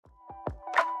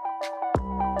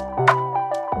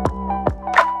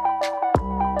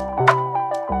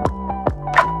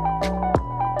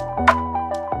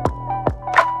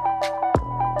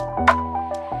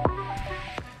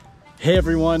Hey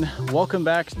everyone, welcome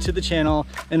back to the channel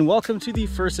and welcome to the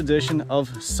first edition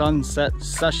of Sunset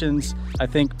Sessions. I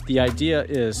think the idea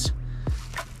is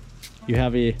you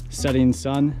have a setting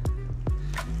sun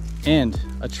and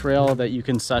a trail that you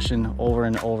can session over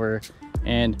and over,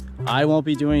 and I won't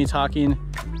be doing any talking.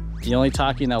 The only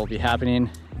talking that will be happening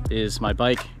is my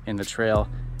bike and the trail,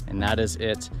 and that is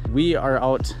it. We are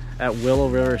out at Willow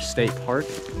River State Park.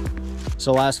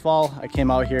 So last fall I came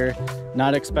out here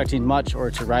not expecting much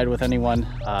or to ride with anyone.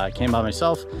 I came by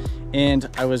myself and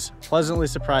I was pleasantly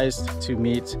surprised to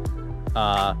meet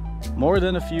more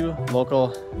than a few local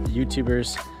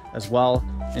YouTubers as well,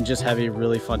 and just have a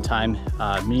really fun time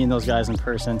meeting those guys in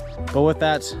person. But with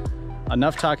that,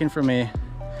 enough talking for me.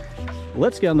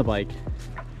 Let's get on the bike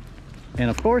and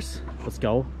of course, let's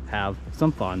go have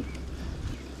some fun.